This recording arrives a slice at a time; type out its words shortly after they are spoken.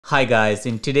Hi guys,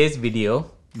 in today's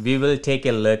video, we will take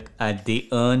a look at the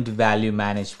earned value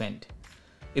management.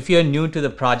 If you're new to the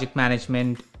project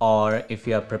management or if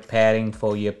you're preparing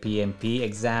for your PMP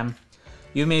exam,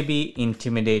 you may be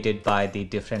intimidated by the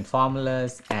different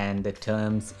formulas and the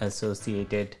terms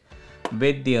associated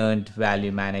with the earned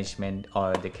value management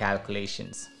or the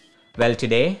calculations. Well,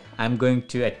 today I'm going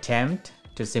to attempt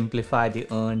to simplify the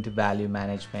earned value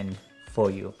management for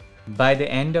you. By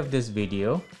the end of this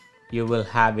video, you will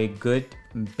have a good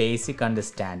basic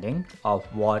understanding of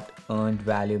what earned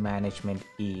value management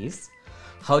is,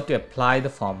 how to apply the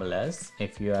formulas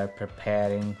if you are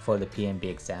preparing for the PMP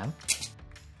exam.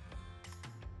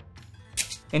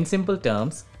 In simple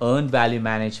terms, earned value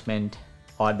management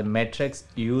or the metrics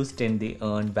used in the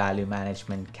earned value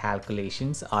management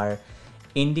calculations are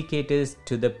indicators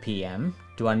to the PM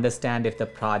to understand if the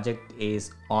project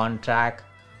is on track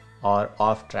or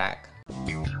off track.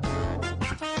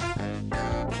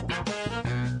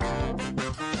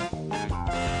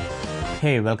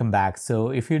 Hey, welcome back.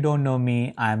 So if you don't know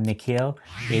me, I'm Nikhil,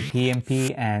 a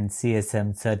PMP and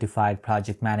CSM certified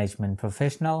project management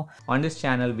professional. On this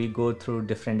channel, we go through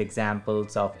different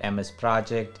examples of MS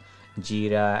Project,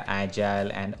 Jira,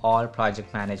 Agile, and all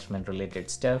project management related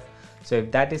stuff. So if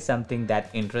that is something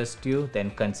that interests you, then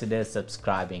consider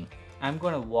subscribing. I'm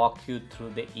going to walk you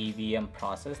through the EVM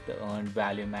process, the earned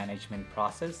value management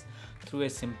process, through a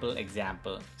simple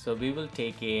example. So we will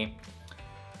take a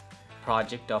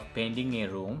project of painting a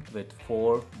room with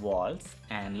 4 walls,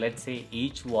 and let's say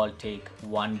each wall take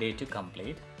 1 day to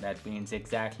complete. That means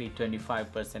exactly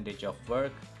 25% of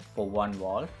work for 1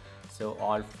 wall. So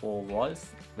all 4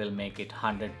 walls will make it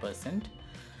 100%.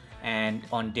 And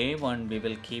on day 1, we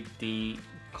will keep the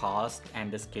cost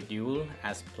and the schedule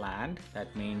as planned.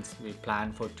 That means we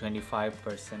plan for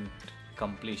 25%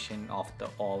 completion of the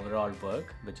overall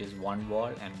work, which is 1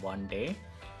 wall and 1 day.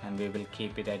 And we will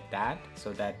keep it at that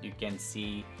so that you can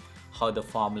see how the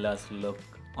formulas look.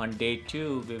 On day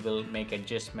 2, we will make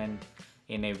adjustment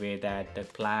in a way that the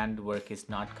planned work is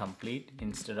not complete.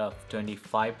 Instead of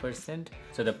 25%,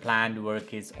 so the planned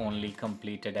work is only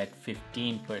completed at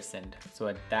 15%. So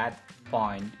at that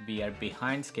point, we are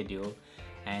behind schedule,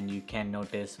 and you can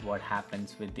notice what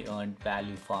happens with the earned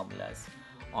value formulas.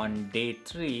 On day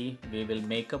 3, we will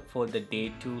make up for the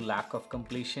day 2 lack of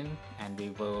completion, and we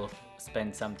will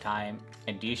spend some time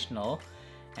additional,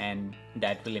 and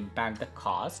that will impact the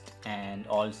cost. And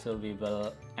also we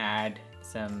will add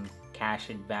some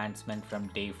cash advancement from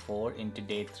day 4 into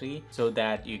day 3 so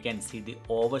that you can see the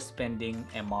overspending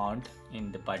amount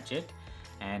in the budget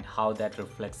and how that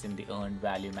reflects in the earned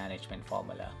value management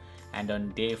formula. And on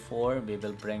day 4, we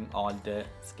will bring all the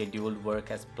scheduled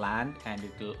work as planned, and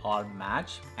it will all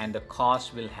match, and the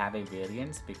cost will have a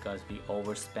variance because we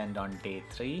overspend on day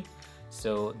 3.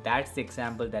 So that's the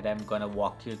example that I'm gonna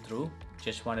walk you through.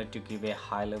 Just wanted to give a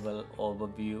high-level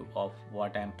overview of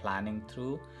what I'm planning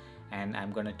through, and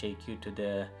I'm gonna take you to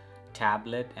the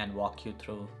tablet and walk you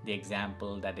through the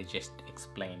example that I just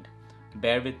explained.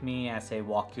 Bear with me as I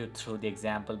walk you through the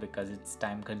example because it's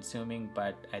time consuming,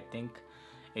 but I think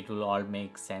it will all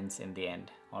make sense in the end.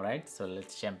 All right, so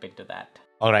let's jump into that.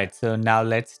 All right, so now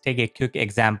let's take a quick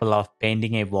example of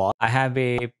painting a wall. I have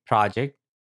a project.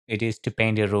 It is to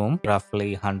paint a room,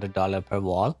 roughly $100 per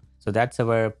wall. So that's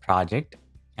our project.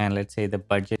 And let's say the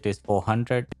budget is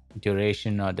 400.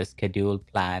 Duration or the schedule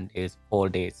planned is 4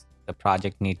 days. The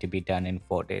project need to be done in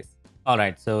 4 days. All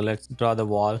right, so let's draw the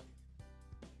wall.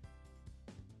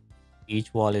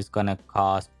 Each wall is gonna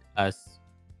cost us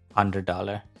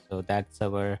 $100. So that's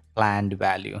our planned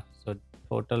value. So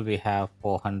total we have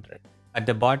 400. At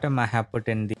the bottom, I have put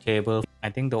in the table. I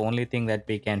think the only thing that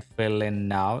we can fill in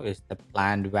now is the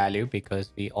planned value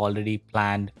because we already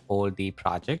planned for the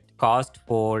project. Cost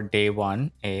for day 1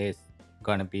 is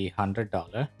gonna be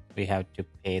 $100. We have to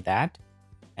pay that.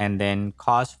 And then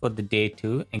cost for the day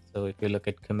 2. So if you look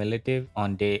at cumulative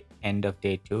on end of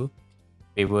day 2,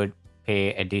 we would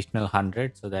pay additional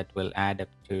 100. So that will add up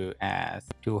to as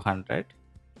 200.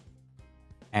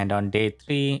 And on day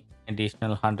 3,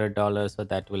 additional $100, so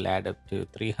that will add up to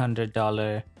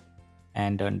 $300.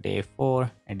 And on day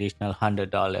 4, additional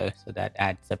 $100, so that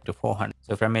adds up to 400.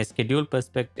 So from a schedule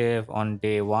perspective, on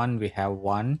day 1 we have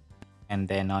 1, and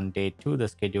then on day 2 the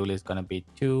schedule is going to be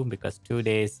 2 because 2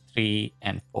 days, 3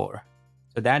 and 4.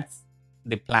 So that's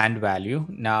the planned value.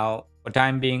 Now for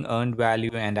time being, earned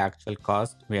value and actual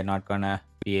cost, we are not going to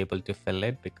be able to fill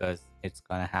it because it's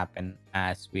going to happen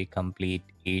as we complete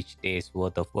each day's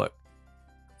worth of work.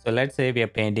 So let's say we are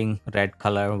painting red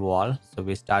color wall. So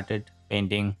we started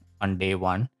painting on day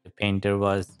 1. The painter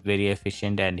was very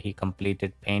efficient and he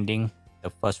completed painting the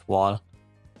first wall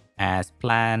as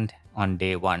planned on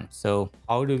day 1. So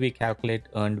how do we calculate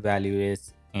earned value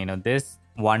is, this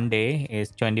 1 day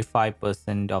is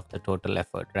 25% of the total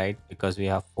effort, right? Because we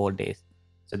have 4 days.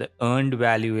 So the earned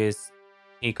value is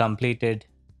he completed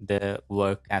the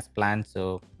work as planned.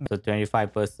 So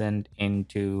 25%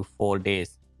 into 4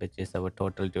 days, which is our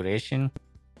total duration.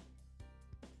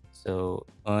 So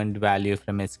earned value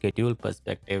from a schedule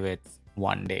perspective, it's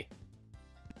 1 day.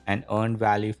 And earned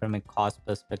value from a cost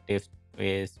perspective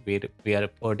is we are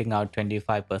reporting out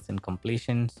 25%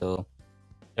 completion. So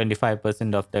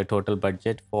 25% of the total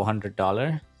budget,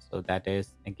 $400. So that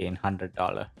is again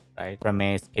 $100, right? From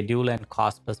a schedule and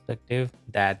cost perspective,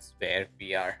 that's where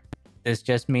we are. This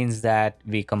just means that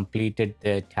we completed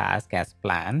the task as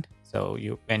planned. So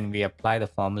when we apply the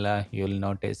formula, you'll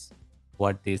notice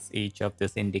what each of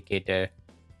this indicator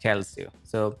tells you.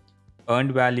 So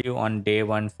earned value on day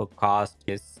 1 for cost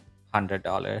is $100.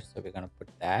 So we're going to put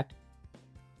that.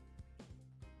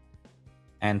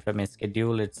 And from a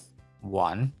schedule, it's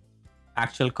 1.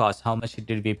 Actual cost, how much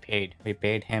did we paid? We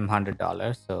paid him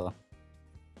 $100. So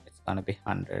it's going to be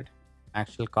 100.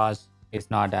 Actual cost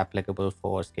is not applicable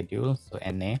for schedule. So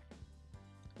NA.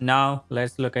 Now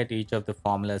let's look at each of the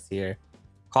formulas here.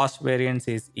 Cost variance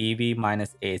is EV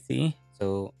minus AC.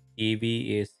 So EV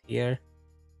is here,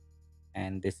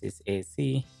 and this is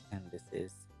AC, and this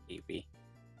is EV.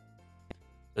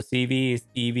 So CV is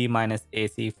EV minus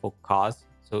AC for cost.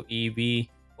 So EV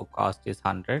for cost is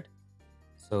 100.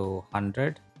 So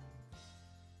 100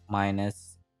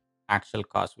 minus actual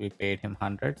cost, we paid him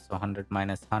 100. So 100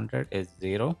 minus 100 is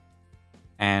 0.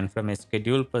 And from a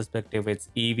schedule perspective, it's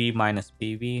EV minus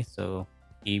PV. So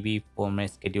EV from a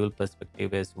schedule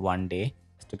perspective is 1 day.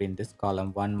 Has to be in this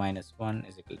column. 1 minus 1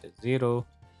 is equal to 0.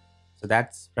 So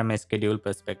that's from a schedule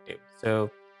perspective.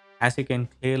 So as you can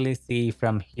clearly see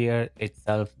from here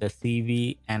itself, the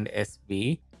CV and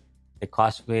SV, the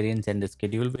cost variance and the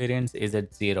schedule variance is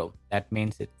at 0. That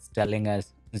means it's telling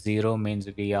us 0 means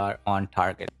we are on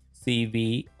target.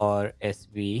 CV or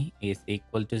SV is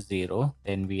equal to 0,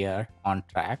 then we are on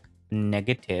track.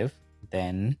 Negative,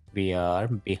 then we are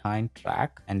behind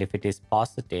track. And if it is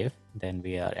positive, then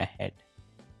we are ahead.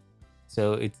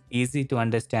 So it's easy to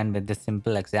understand with this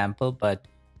simple example, but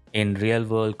in real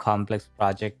world complex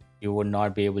project, you would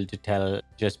not be able to tell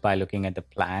just by looking at the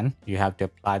plan. You have to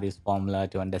apply this formula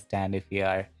to understand if you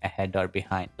are ahead or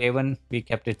behind. Day 1, we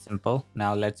kept it simple.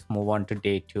 Now let's move on to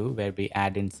day 2, where we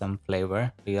add in some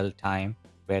flavor, real time,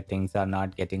 where things are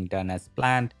not getting done as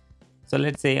planned. So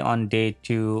let's say on day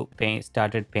 2,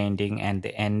 started painting, and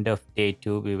the end of day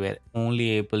 2, we were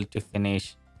only able to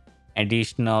finish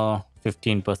additional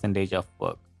 15% of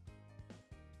work.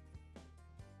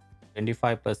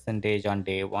 25% on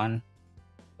day 1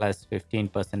 plus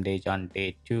 15% on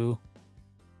day 2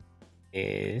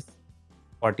 is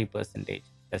 40%.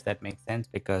 Does that make sense?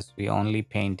 Because we only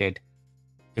painted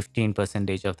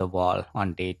 15% of the wall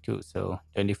on day 2. So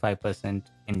 25%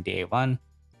 in day 1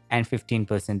 and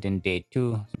 15% in day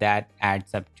 2. That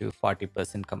adds up to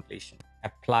 40% completion.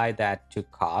 Apply that to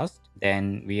cost.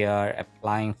 Then we are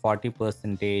applying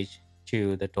 40%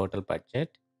 to the total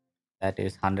budget. That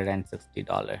is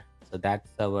 $160. So that's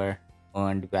our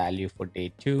earned value for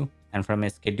day 2. And from a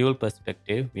schedule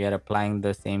perspective, we are applying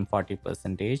the same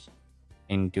 40%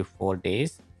 into 4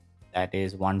 days. That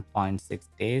is 1.6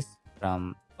 days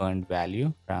from earned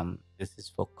value. From this is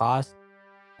for cost,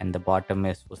 and the bottom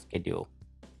is for schedule.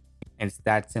 It's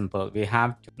that simple. We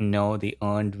have to know the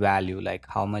earned value, like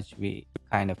how much we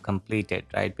kind of completed,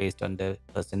 right? Based on the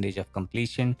percentage of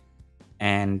completion,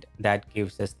 and that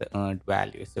gives us the earned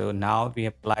value. So now we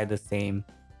apply the same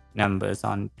numbers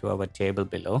onto our table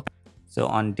below. So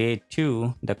on day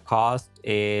 2, the cost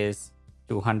is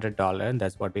 $200.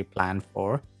 That's what we planned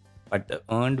for. But the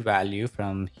earned value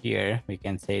from here, we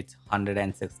can say it's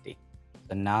 160.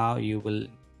 So now you will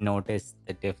notice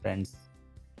the difference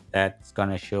that's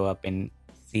going to show up in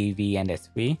CV and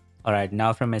SV. All right,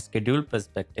 now from a schedule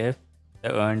perspective,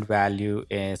 the earned value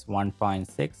is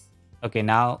 1.6. Okay,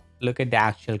 now look at the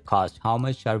actual cost. How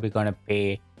much are we going to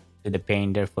pay to the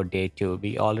painter for day 2?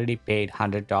 We already paid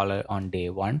 $100 on day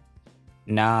 1.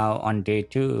 Now on day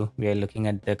 2, we are looking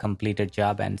at the completed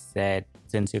job and said,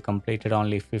 since you completed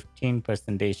only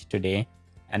 15% today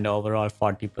and overall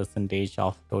 40%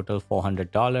 of total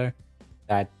 $400,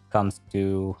 that comes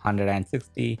to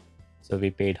 160. So we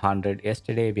paid 100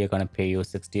 yesterday. We are going to pay you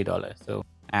 $60. So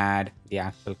add the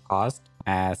actual cost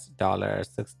as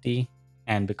 $60.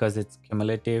 And because it's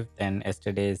cumulative, then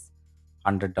yesterday's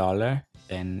 $100,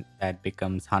 then that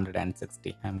becomes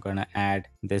 160. I'm going to add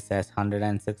this as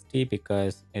 160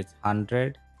 because it's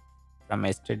 100 from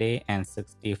yesterday and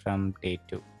 60 from day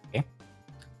 2. Okay.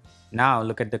 Now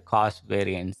look at the cost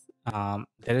variance.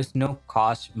 There is no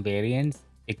cost variance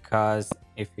because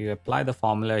if you apply the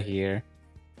formula here,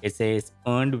 it says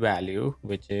earned value,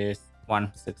 which is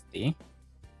 160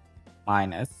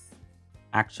 minus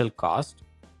actual cost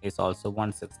is also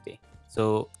 160.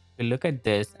 So we look at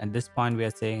this. At this point, we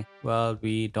are saying, well,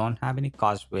 we don't have any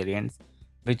cost variance,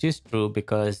 which is true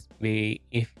because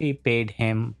if we paid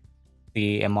him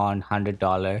the amount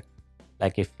 $100,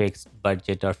 like a fixed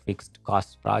budget or fixed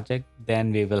cost project,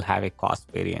 then we will have a cost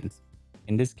variance.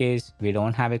 In this case, we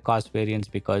don't have a cost variance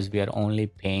because we are only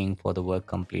paying for the work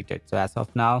completed. So as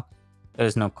of now, there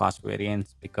is no cost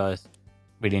variance because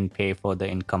we didn't pay for the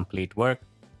incomplete work.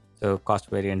 So cost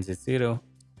variance is 0.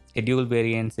 Schedule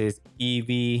variance is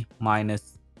EV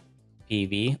minus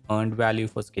PV. Earned value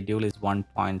for schedule is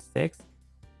 1.6.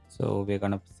 So we're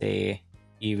going to say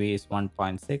EV is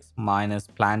 1.6 minus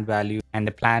planned value. And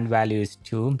the planned value is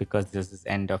 2 because this is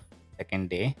end of second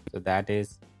day. So that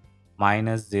is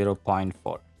minus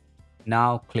 0.4.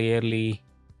 Now clearly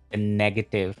the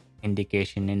negative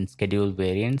indication in schedule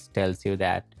variance tells you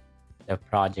that the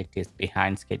project is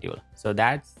behind schedule. So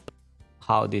that's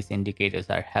how these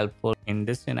indicators are helpful. In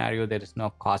this scenario, there is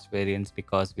no cost variance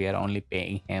because we are only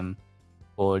paying him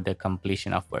for the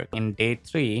completion of work. In day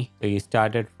 3, so he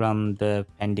started from the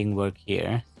pending work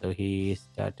here. So he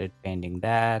started pending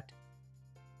that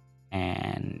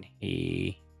and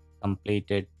he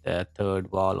completed the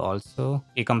third wall also.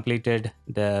 He completed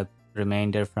the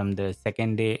remainder from the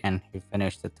second day and he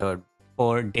finished the third.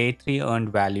 For day 3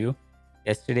 earned value,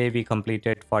 yesterday we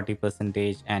completed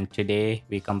 40% and today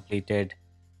we completed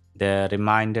the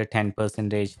remainder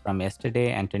 10% from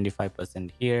yesterday and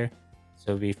 25% here.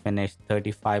 So we finished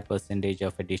 35%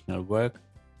 of additional work.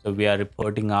 So we are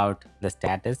reporting out the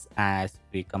status as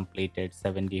we completed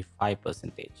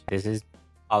 75%. This is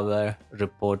our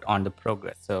report on the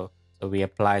progress. So we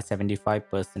apply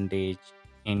 75%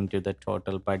 into the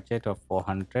total budget of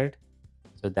 400.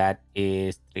 So that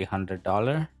is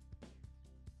 $300.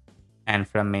 And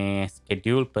from a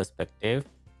schedule perspective,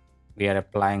 we are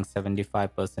applying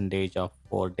 75% of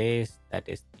 4 days, that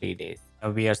is 3 days.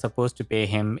 We are supposed to pay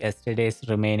him yesterday's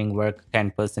remaining work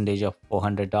 10% of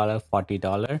 $400,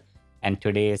 $40, and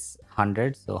today's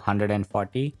 100, so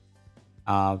 140.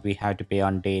 We have to pay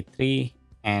on day 3,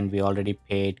 and we already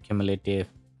paid cumulative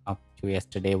up to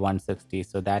yesterday 160,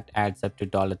 so that adds up to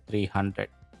 $300.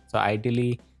 So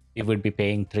ideally we would be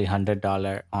paying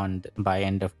 $300 by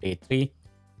end of day 3.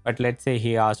 But let's say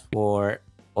he asked for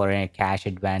a cash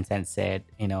advance and said,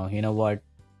 you know what,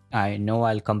 I know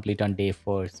I'll complete on day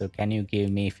 4, so can you give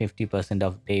me 50%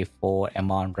 of day 4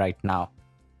 amount right now?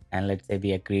 And let's say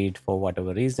we agreed for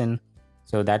whatever reason.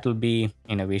 So that will be,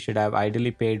 we should have ideally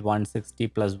paid 160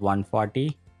 plus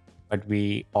 140, but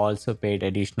we also paid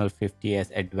additional 50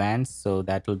 as advance. So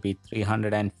that will be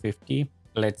 350.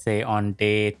 Let's say on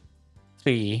day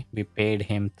 3, we paid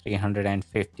him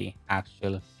 350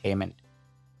 actual payment.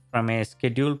 From a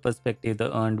schedule perspective,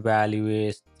 the earned value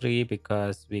is 3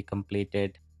 because we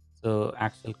completed. So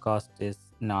actual cost is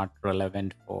not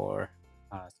relevant for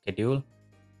schedule.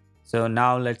 So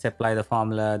now let's apply the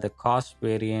formula. The cost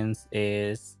variance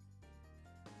is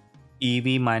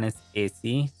EV minus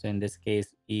AC. So in this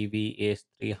case, EV is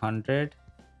 300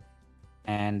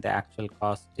 and the actual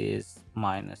cost is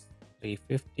minus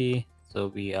 350. So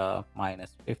we are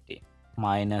minus 50.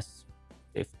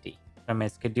 From a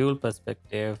schedule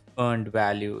perspective, earned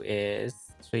value is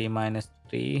 3 minus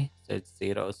 3, so it's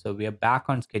 0. So we are back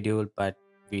on schedule, but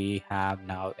we have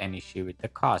now an issue with the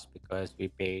cost because we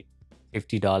paid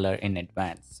 $50 in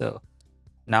advance. So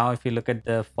now if you look at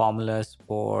the formulas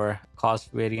for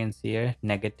cost variance here,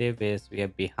 negative is we are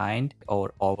behind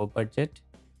or over budget,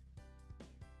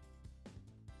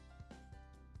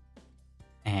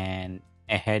 and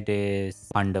ahead is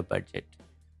under budget.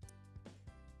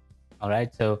 All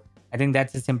right, so I think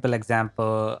that's a simple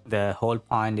example. The whole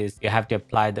point is you have to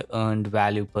apply the earned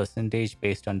value percentage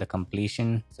based on the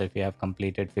completion. So if you have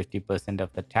completed 50%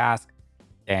 of the task,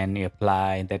 then you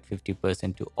apply that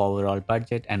 50% to overall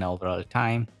budget and overall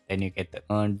time. Then you get the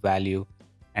earned value.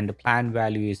 And the planned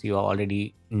value is you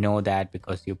already know that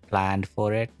because you planned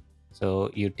for it.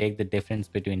 So you take the difference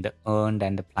between the earned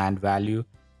and the planned value,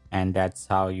 and that's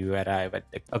how you arrive at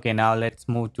the. Okay, now let's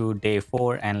move to day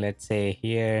 4, and let's say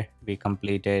here we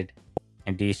completed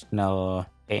additional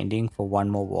painting for one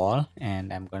more wall,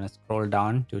 and I'm going to scroll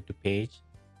down to the page.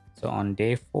 So on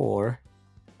day 4,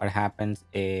 what happens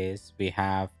is we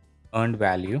have earned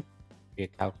value. We're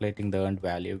calculating the earned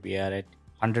value. We are at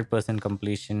 100%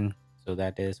 completion, so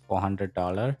that is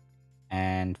 $400.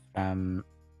 And from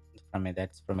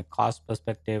a cost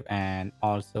perspective, and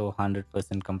also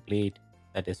 100% complete,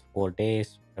 that is 4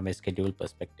 days from a schedule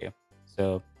perspective.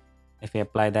 So if we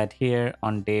apply that here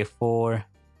on day 4,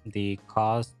 the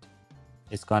cost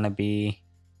is gonna be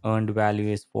earned value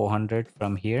is 400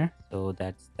 from here, so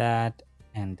that's that.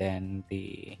 And then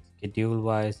the schedule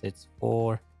wise it's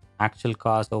 4. Actual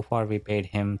cost so far we paid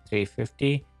him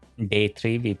 350. Day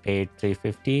 3 we paid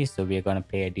 350, so we're gonna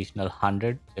pay additional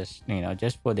 100,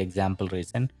 just for the example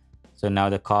reason. So now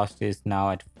the cost is now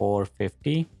at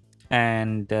 450,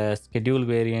 and the schedule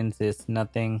variance is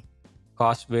nothing.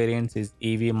 Cost variance is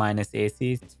EV minus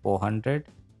AC, it's 400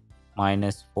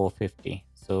 minus 450,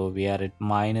 so we are at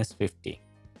minus 50.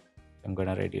 I'm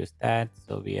gonna reduce that,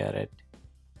 so we are at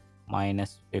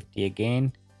minus 50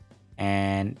 again,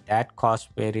 and that cost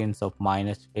variance of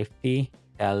minus 50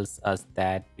 tells us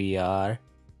that we are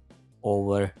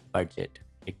over budget,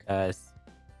 because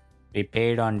we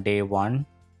paid on day 1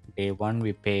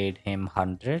 we paid him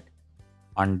 100.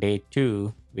 On day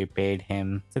 2 we paid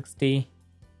him 60.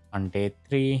 On day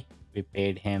 3 we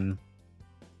paid him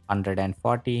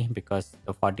 140, because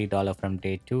the $40 from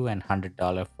day 2 and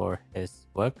 $100 for his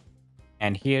work.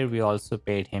 And here we also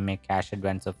paid him a cash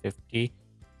advance of 50,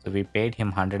 so we paid him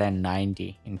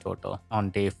 190 in total. On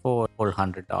day 4 full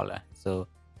 $100. So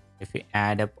if we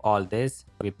add up all this,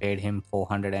 we paid him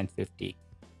 450.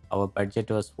 Our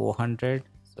budget was 400,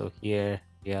 so here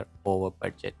we are over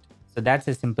budget. So that's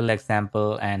a simple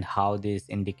example, and how these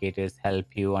indicators help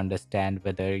you understand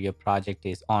whether your project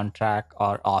is on track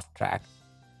or off track.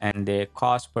 And the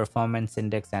cost performance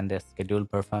index and the schedule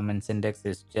performance index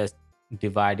is just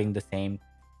dividing the same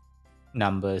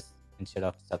numbers instead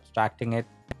of subtracting it.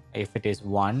 If it is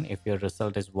 1, if your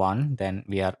result is 1, then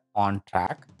we are on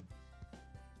track.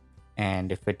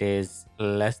 And if it is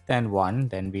less than 1,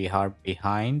 then we are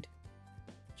behind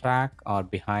track or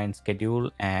behind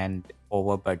schedule and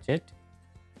over budget.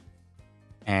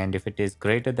 And if it is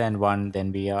greater than 1,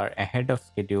 then we are ahead of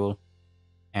schedule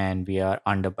and we are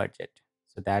under budget.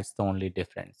 So that's the only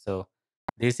difference. So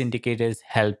these indicators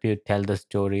help you tell the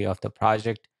story of the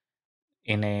project.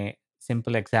 In a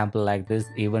simple example like this,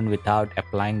 even without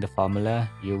applying the formula,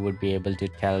 you would be able to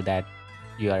tell that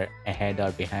you are ahead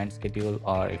or behind schedule,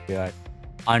 or if you are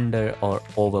under or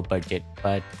over budget.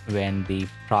 But when the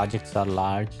projects are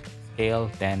large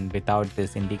scale, then without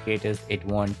these indicators, it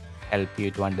won't help you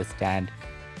to understand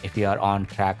if you are on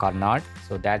track or not.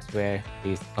 So that's where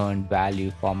these earned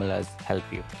value formulas help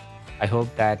you. I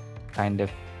hope that kind of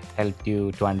helped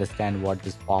you to understand what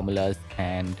these formulas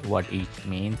and what each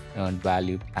means: earned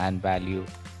value, planned value,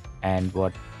 and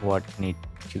what need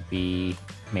to be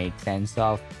made sense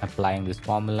of applying this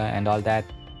formula and all that.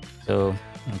 So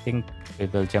I think we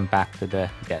will jump back to the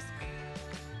desk.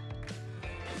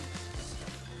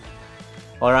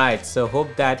 Alright, so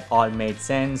hope that all made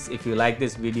sense. If you like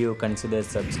this video, consider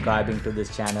subscribing to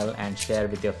this channel and share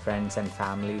with your friends and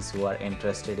families who are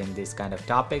interested in these kind of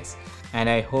topics. And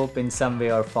I hope in some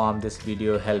way or form this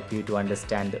video helped you to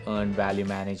understand the earned value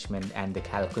management and the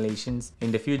calculations.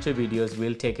 In the future videos,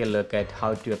 we'll take a look at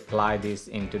how to apply this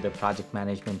into the project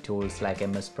management tools like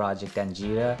NiksProjects and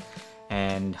Jira,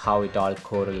 and how it all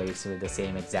correlates with the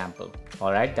same example.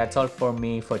 Alright, that's all for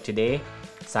me for today.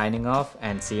 Signing off,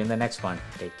 and see you in the next one.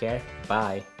 Take care.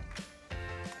 Bye.